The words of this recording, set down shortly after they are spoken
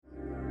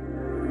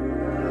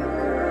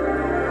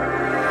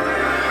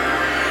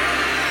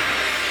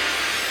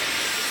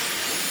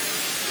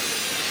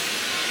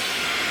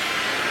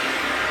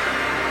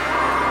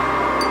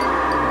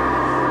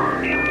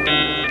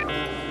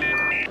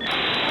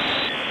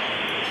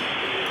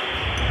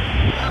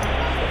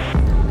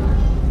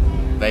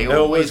They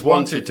always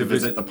wanted to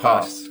visit the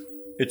past.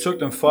 It took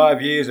them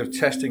 5 years of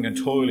testing and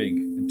toiling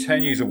and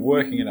 10 years of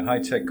working in a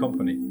high-tech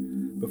company.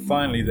 But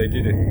finally they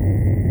did it.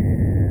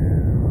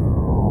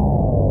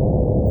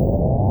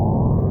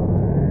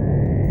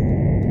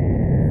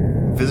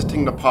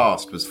 Visiting the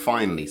past was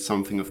finally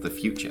something of the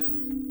future.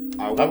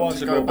 I want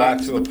to go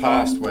back to a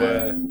past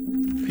where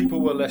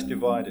people were less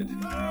divided.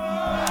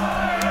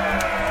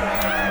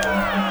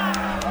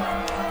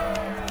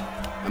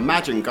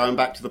 Imagine going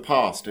back to the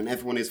past and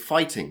everyone is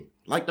fighting,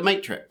 like the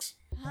Matrix.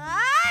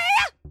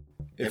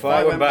 If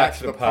I went back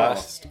to the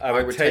past, I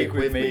would take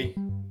with me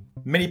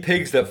mini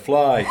pigs that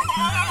fly,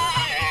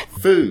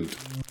 food,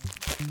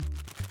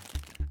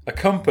 a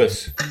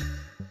compass,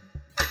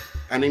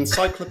 an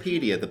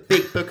encyclopedia, the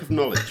big book of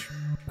knowledge,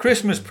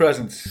 Christmas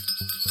presents,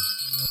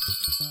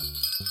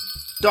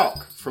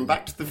 Doc from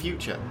Back to the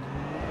Future.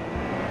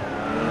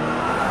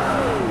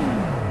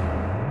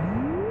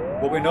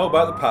 What we know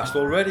about the past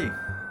already.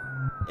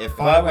 If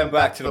I went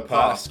back to the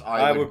past,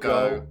 I would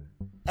go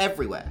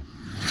everywhere.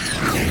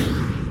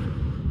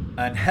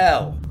 And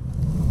hell.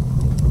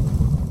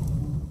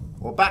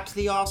 Or back to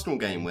the Arsenal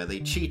game where they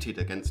cheated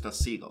against us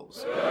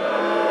Seagulls. If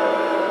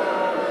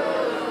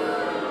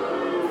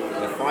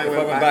I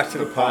went back to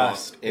the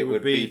past, it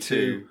would be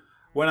to...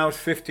 When I was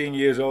 15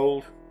 years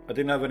old, I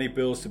didn't have any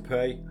bills to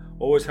pay,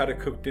 always had a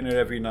cooked dinner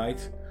every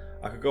night.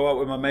 I could go out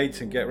with my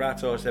mates and get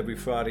rat-house every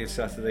Friday and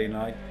Saturday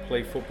night,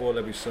 play football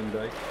every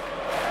Sunday.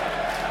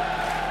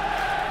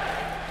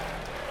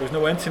 There was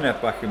no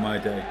internet back in my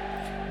day.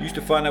 You used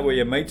to find out where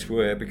your mates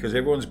were because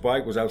everyone's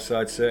bike was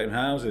outside certain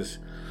houses,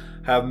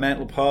 have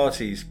mental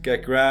parties,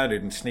 get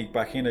grounded and sneak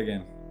back in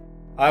again.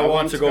 I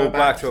want to go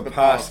back to a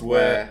past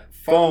where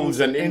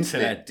phones and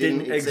internet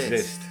didn't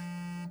exist.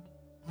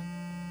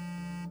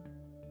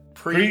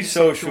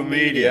 Pre-social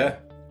media,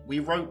 we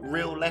wrote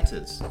real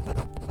letters.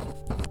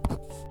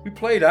 We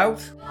played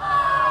out.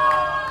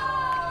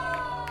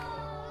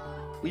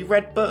 We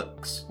read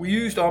books. We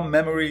used our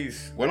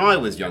memories. When I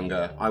was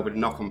younger, I would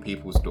knock on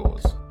people's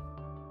doors.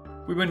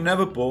 We were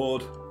never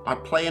bored.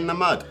 I'd play in the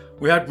mud.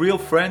 We had real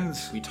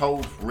friends. We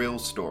told real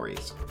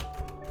stories.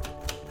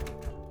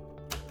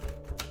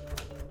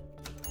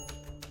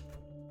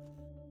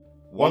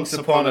 Once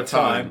upon a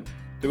time,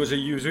 there was a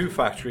Yuzu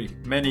factory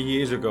many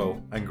years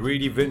ago, and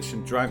greedy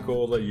Vincent drank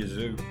all the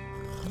Yuzu.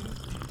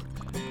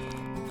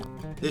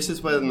 This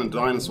is where the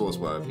dinosaurs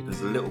were, because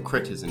the little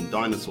critters in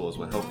dinosaurs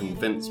were helping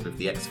Vince with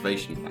the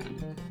excavation plan.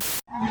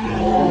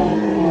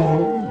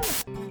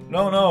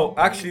 No,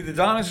 actually the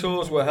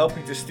dinosaurs were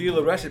helping to steal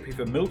a recipe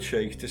for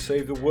milkshakes to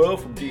save the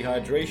world from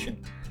dehydration.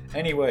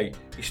 Anyway,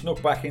 he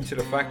snuck back into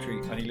the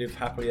factory and he lived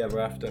happily ever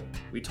after.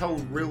 We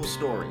told real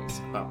stories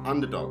about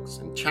underdogs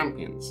and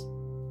champions.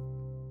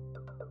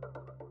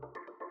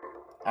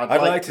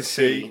 I'd like to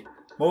see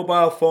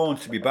mobile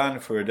phones to be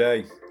banned for a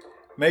day.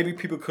 Maybe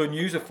people couldn't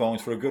use their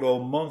phones for a good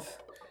old month.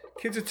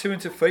 Kids are too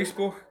into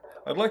Facebook.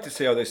 I'd like to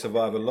see how they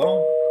survive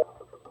alone.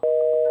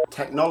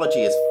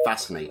 Technology is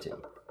fascinating.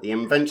 The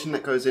invention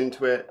that goes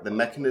into it, the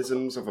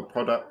mechanisms of a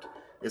product,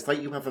 it's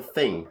like you have a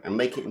thing and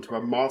make it into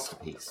a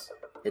masterpiece.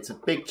 It's a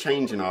big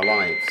change in our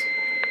lives.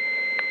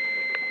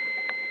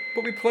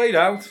 But we played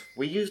out.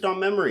 We used our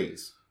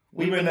memories.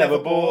 We were never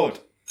bored.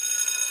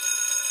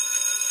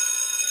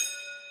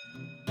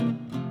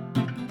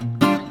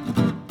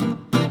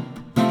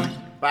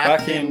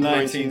 Back in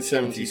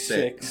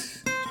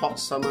 1976. Hot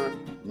summer,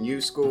 new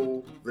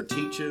school, the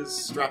teachers,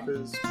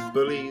 strappers,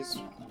 bullies,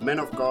 men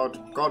of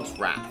God, God's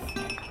wrath.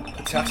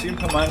 Potassium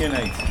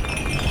permanganate.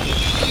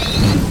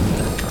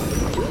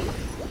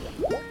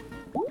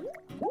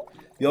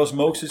 The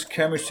osmosis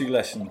chemistry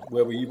lesson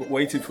where we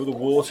waited for the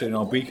water in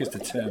our beakers to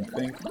turn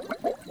pink.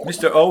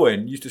 Mr.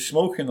 Owen used to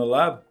smoke in the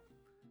lab.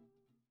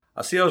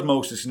 I see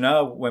osmosis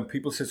now when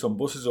people sit on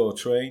buses or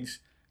trains.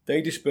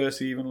 They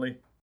disperse evenly.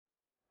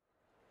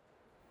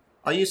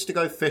 I used to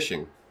go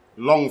fishing,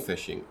 long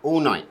fishing, all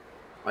night.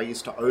 I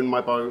used to own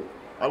my boat.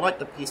 I liked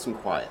the peace and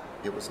quiet.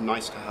 It was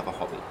nice to have a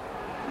hobby.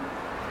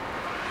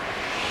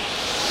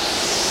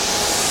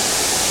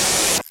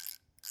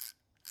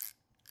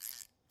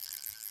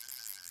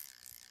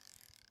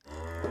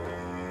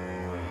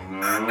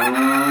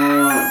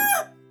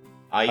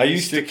 I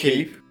used to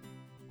keep.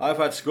 I've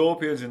had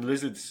scorpions and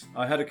lizards.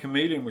 I had a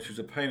chameleon which was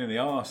a pain in the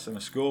arse and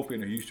a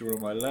scorpion who used to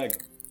run my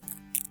leg.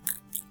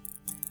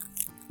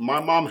 My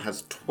mum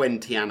has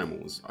 20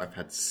 animals. I've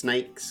had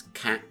snakes,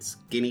 cats,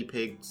 guinea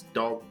pigs,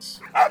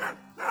 dogs.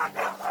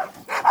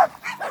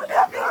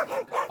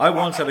 I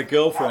once had a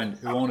girlfriend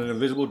who owned an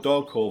invisible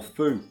dog called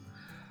Foo.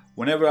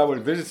 Whenever I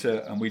would visit her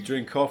and we'd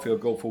drink coffee or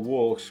go for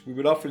walks, we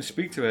would often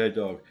speak to her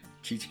dog,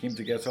 teaching him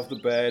to get off the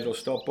bed or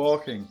stop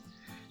barking.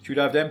 She would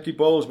have empty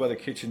bowls by the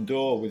kitchen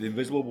door with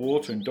invisible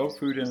water and dog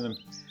food in them.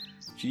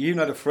 She even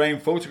had a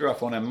framed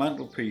photograph on her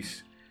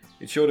mantelpiece.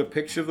 It showed a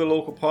picture of the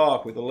local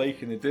park with the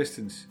lake in the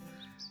distance.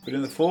 But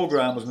in the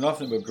foreground was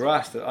nothing but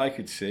grass that I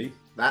could see.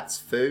 That's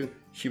Foo.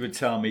 She would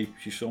tell me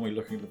she saw me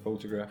looking at the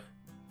photograph.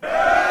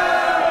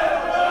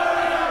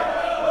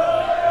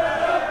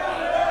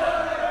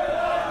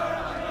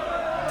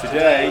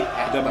 Today,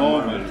 at the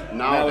moment,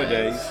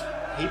 nowadays,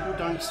 people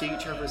don't see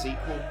each other as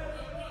equal.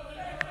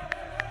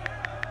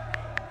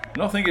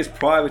 Nothing is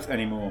private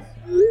anymore.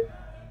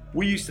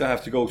 We used to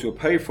have to go to a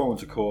payphone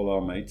to call our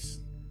mates.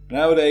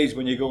 Nowadays,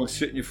 when you go and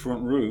sit in your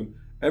front room,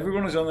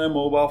 everyone is on their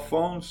mobile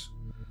phones.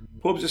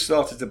 Pubs have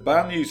started to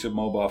ban the use of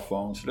mobile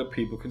phones so that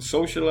people can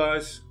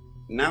socialise.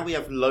 Now we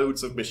have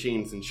loads of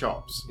machines in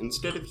shops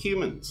instead of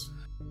humans.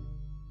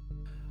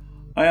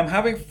 I am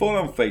having fun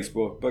on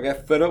Facebook, but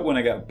get fed up when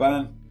I get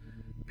banned.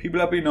 People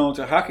have been known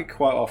to hack it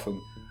quite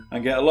often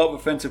and get a lot of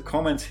offensive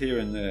comments here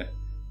and there.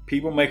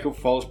 People make up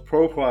false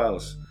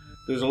profiles.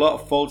 There's a lot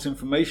of false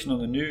information on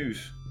the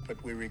news.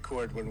 But we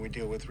record when we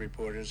deal with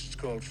reporters. It's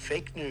called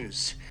fake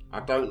news.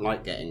 I don't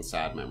like getting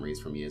sad memories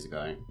from years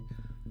ago.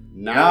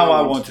 Now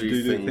I want to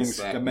do the things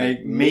that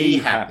make me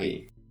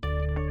happy.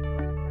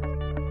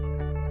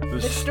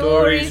 The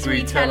stories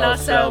we tell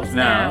ourselves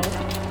now.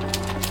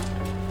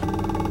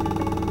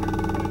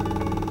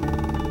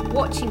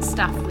 Watching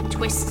stuff with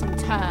twists and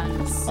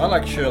turns. I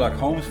like Sherlock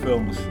Holmes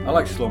films. I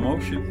like slow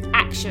motion.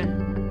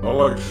 Action. I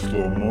like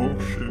slow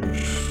motion.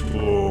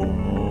 Slow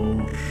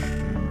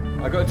motion.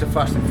 I got into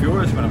Fast and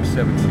Furious when I was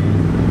 17.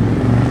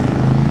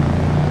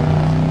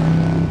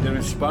 They're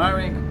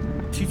inspiring.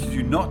 It teaches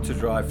you not to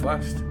drive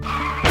fast.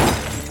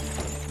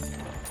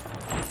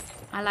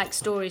 I like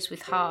stories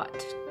with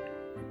heart.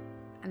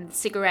 And the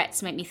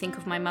cigarettes make me think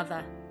of my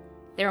mother.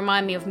 They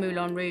remind me of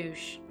Moulin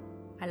Rouge.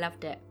 I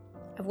loved it.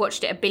 I've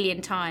watched it 1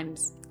 billion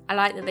times. I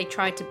like that they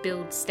tried to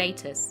build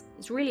status.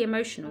 It's really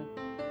emotional.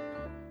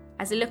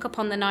 As I look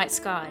upon the night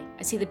sky,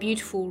 I see the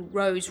beautiful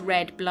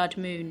rose-red blood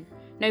moon.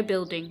 No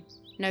building,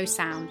 no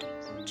sound,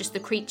 just the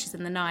creatures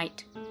in the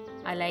night.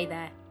 I lay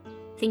there,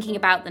 thinking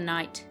about the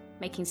night,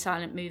 making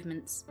silent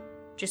movements.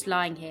 Just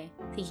lying here,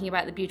 thinking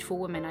about the beautiful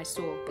woman I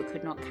saw but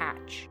could not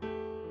catch.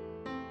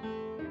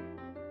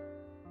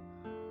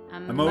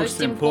 And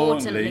most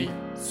importantly,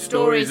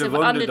 stories of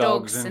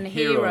underdogs and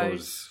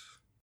heroes.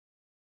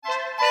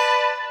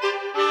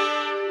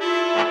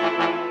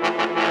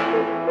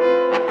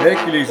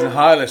 Hercules and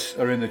Hylas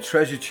are in the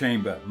treasure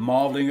chamber,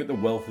 marvelling at the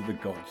wealth of the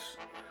gods.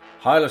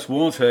 Hylas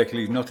warns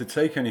Hercules not to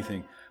take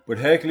anything, but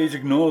Hercules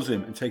ignores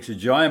him and takes a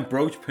giant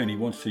brooch pin he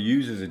wants to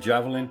use as a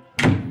javelin.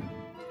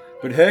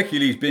 But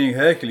Hercules, being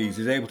Hercules,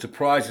 is able to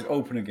prise it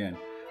open again,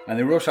 and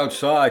they rush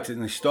outside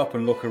and they stop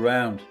and look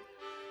around.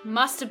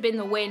 Must have been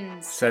the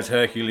winds, says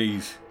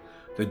Hercules.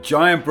 The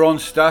giant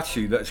bronze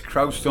statue that is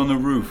crouched on the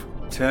roof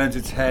turns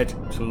its head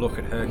to look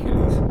at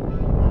Hercules.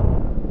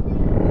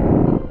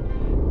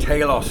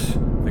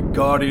 Talos, the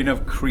guardian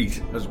of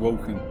Crete, has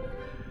woken.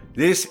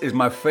 This is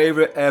my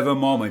favourite ever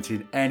moment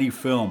in any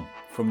film,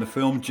 from the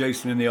film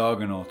Jason and the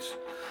Argonauts.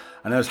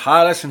 And as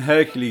Hylas and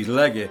Hercules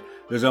leg it,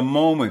 there's a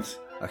moment,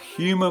 a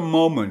human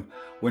moment,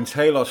 when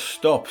Talos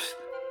stops,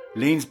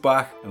 leans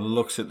back and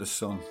looks at the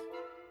sun.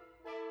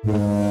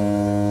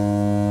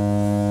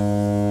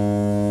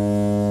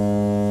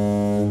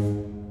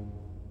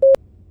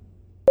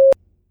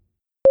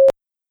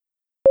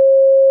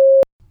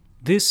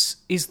 This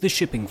is the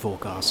shipping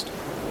forecast.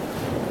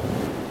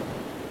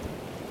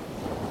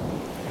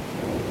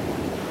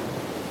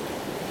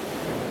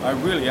 I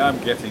really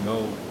am getting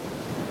old.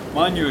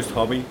 My newest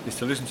hobby is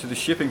to listen to the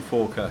shipping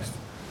forecast.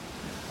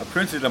 I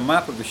printed a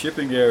map of the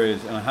shipping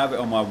areas and I have it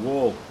on my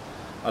wall.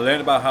 I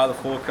learned about how the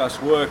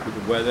forecasts work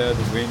with the weather,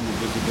 the wind,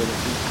 the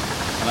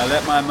visibility, and I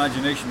let my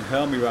imagination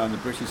hurl me around the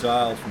British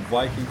Isles from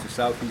Viking to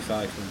Southeast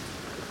Iceland.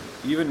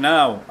 Even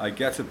now, I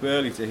get up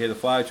early to hear the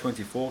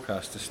 5:20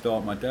 forecast to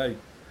start my day.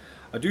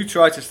 I do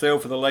try to stay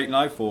up for the late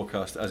night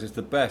forecast as it's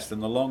the best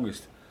and the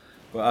longest,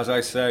 but as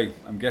I say,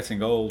 I'm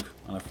getting old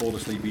and I fall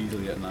asleep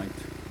easily at night.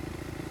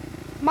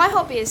 My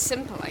hobby is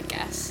simple, I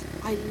guess.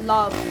 I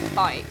love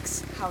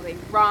bikes, how they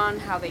run,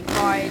 how they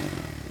ride,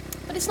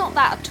 but it's not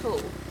that at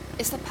all.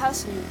 It's the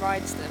person who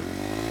rides them.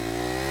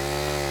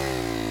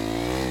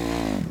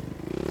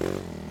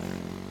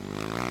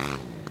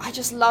 I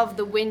just love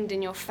the wind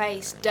in your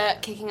face,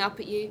 dirt kicking up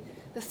at you,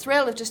 the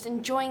thrill of just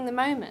enjoying the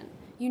moment.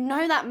 You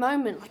know that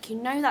moment, like you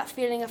know that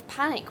feeling of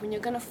panic when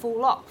you're going to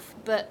fall off,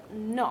 but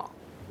not.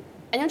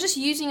 And you're just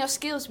using your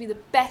skills to be the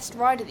best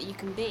rider that you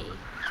can be.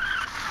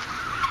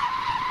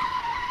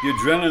 The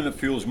adrenaline that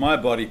fuels my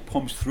body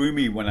pumps through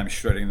me when I'm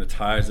shredding the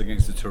tyres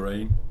against the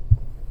terrain.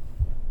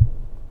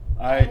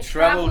 I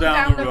travel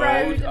down the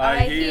road, I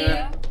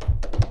hear...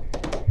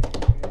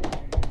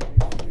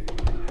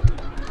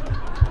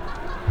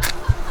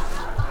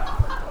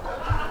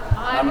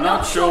 I'm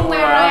not sure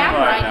where I am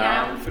right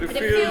now, but it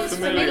feels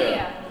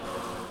familiar.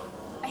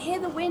 I hear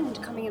the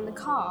wind coming in the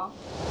car.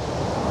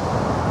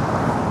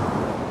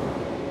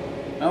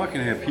 Now I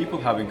can hear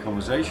people having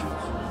conversations.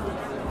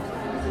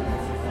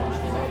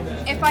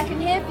 If I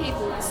can hear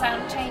people, the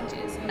sound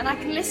changes, and I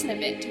can listen a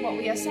bit to what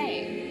we are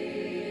saying.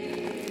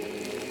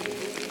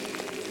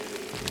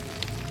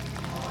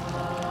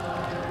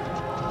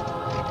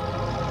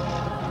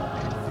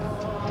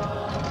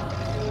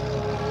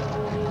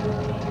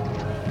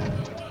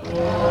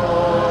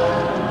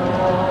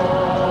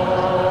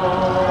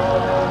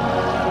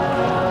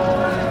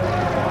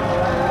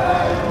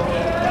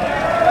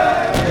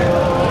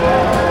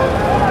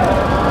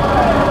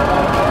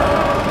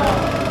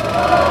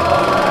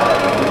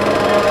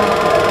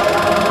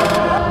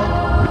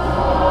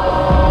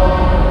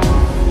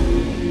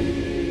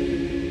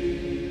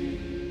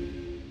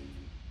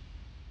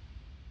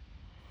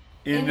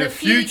 In the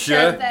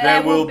future,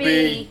 there will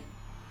be...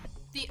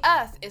 The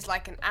Earth is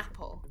like an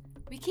apple.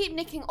 We keep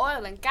nicking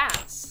oil and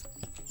gas.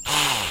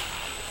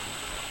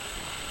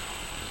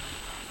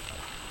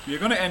 You're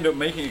going to end up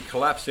making it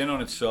collapse in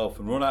on itself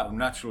and run out of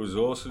natural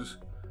resources.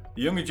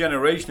 The younger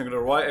generation are going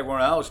to write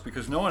everyone else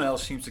because no one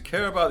else seems to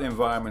care about the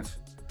environment.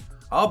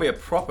 I'll be a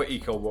proper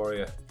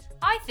eco-warrior.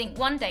 I think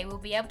one day we'll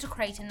be able to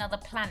create another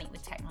planet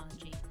with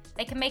technology.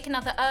 They can make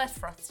another Earth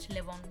for us to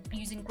live on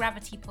using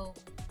gravity pull.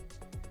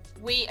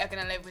 We are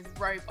going to live with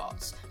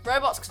robots.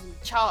 Robots can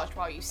charge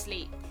while you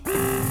sleep. There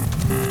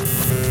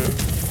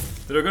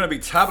are going to be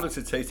tablets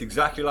that taste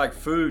exactly like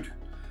food.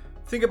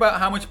 Think about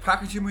how much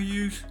packaging we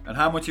use and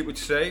how much it would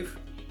save.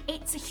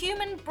 It's a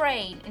human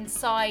brain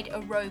inside a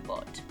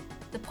robot.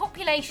 The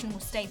population will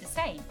stay the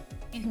same.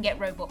 You can get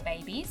robot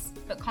babies,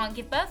 but can't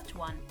give birth to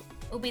one.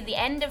 It will be the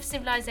end of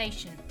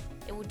civilization.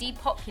 It will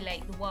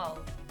depopulate the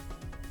world.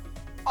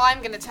 I'm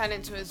going to turn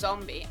into a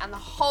zombie, and the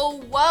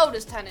whole world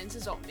has turned into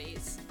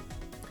zombies.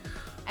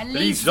 At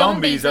These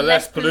zombies are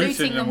less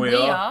polluting than we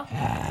are.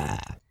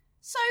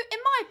 So, in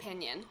my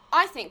opinion,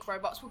 I think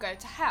robots will go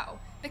to hell,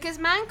 because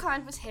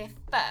mankind was here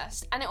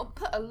first, and it will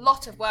put a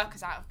lot of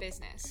workers out of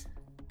business.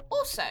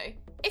 Also,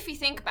 if you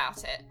think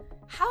about it,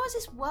 how is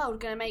this world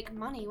going to make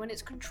money when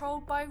it's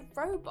controlled by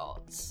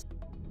robots?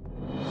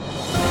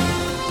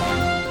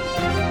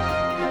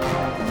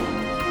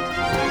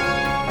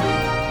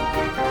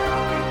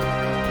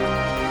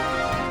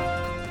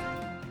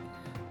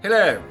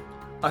 Hello.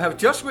 I have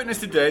just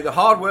witnessed today the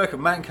hard work of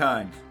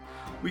mankind.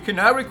 We can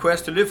now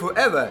request to live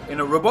forever in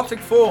a robotic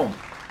form,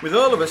 with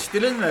all of us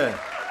still in there.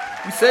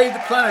 We saved the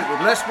planet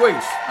with less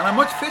waste and are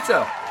much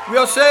fitter. We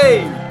are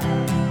saved!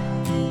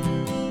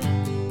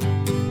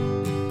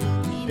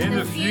 In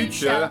the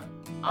future,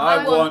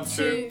 I want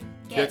to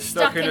get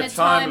stuck in a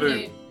time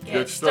loop.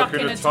 Get stuck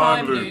in a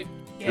time loop.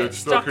 Get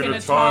stuck in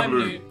a time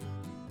loop.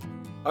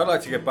 I'd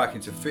like to get back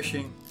into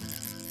fishing.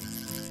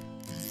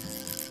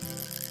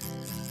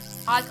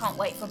 I can't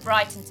wait for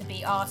Brighton to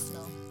beat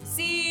Arsenal.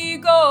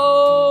 Seagulls!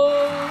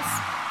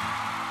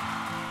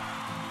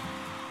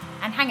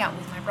 And hang out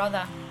with my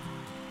brother.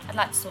 I'd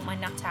like to sort my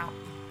nut out.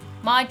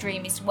 My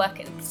dream is to work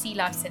at the Sea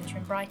Life Centre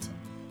in Brighton.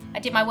 I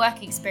did my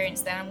work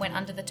experience there and went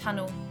under the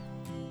tunnel.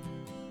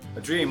 A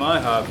dream I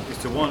have is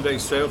to one day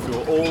sail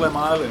through all them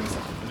islands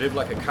and live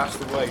like a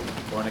castaway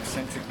or an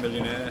eccentric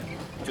millionaire,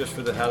 just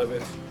for the hell of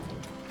it.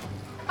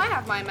 I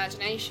have my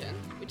imagination,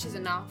 which is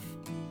enough.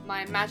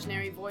 My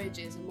imaginary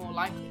voyages are more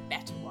likely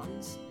better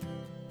ones.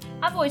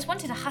 I've always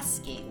wanted a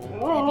husky. They're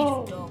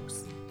beautiful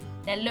dogs.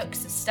 Their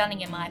looks are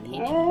stunning in my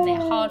opinion, and they're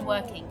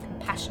hard-working,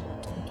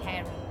 compassionate and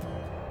caring.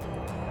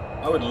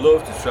 I would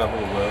love to travel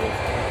the world.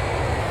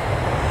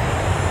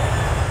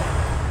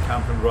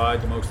 Camp and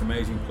ride the most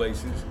amazing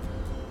places.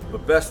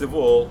 But best of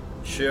all,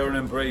 share and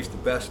embrace the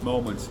best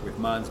moments with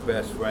man's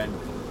best friend.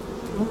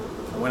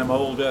 And when I'm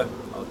older,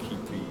 I'll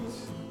keep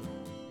these.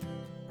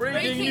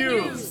 Breaking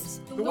news!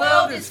 The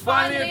world is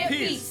finally at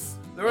peace.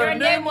 There are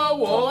no more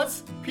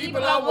wars.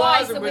 People are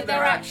wiser with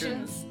their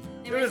actions.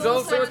 There is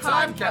also a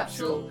time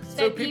capsule,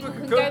 so people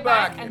can go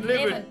back and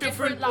live a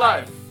different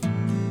life.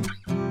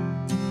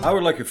 I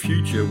would like a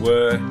future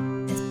where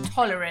There's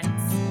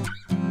tolerance,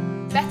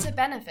 Better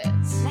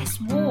benefits. less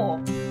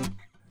war,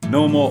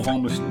 no more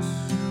homelessness,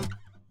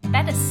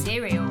 better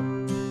cereal,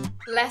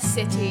 Less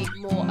city,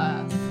 more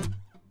earth.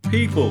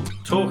 people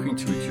talking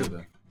to each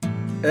other,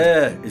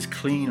 air is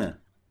cleaner,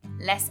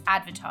 less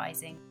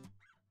advertising.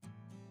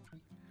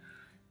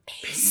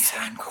 Peace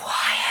and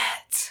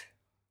quiet.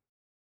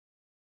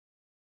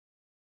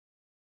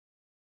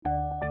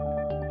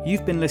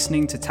 You've been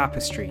listening to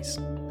Tapestries,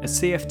 a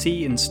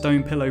CFT and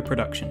Stone Pillow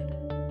production.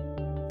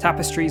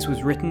 Tapestries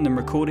was written and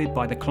recorded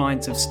by the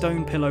clients of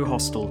Stone Pillow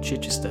Hostel,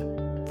 Chichester,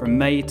 from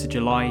May to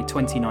July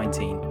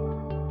 2019.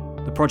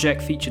 The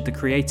project featured the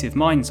creative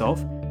minds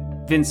of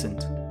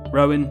Vincent,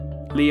 Rowan,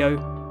 Leo,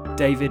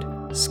 David,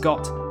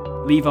 Scott,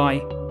 Levi,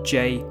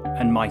 Jay,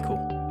 and Michael.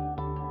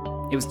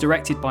 It was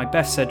directed by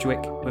Beth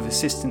Sedgwick with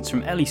assistance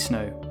from Ellie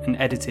Snow and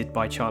edited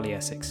by Charlie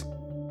Essex.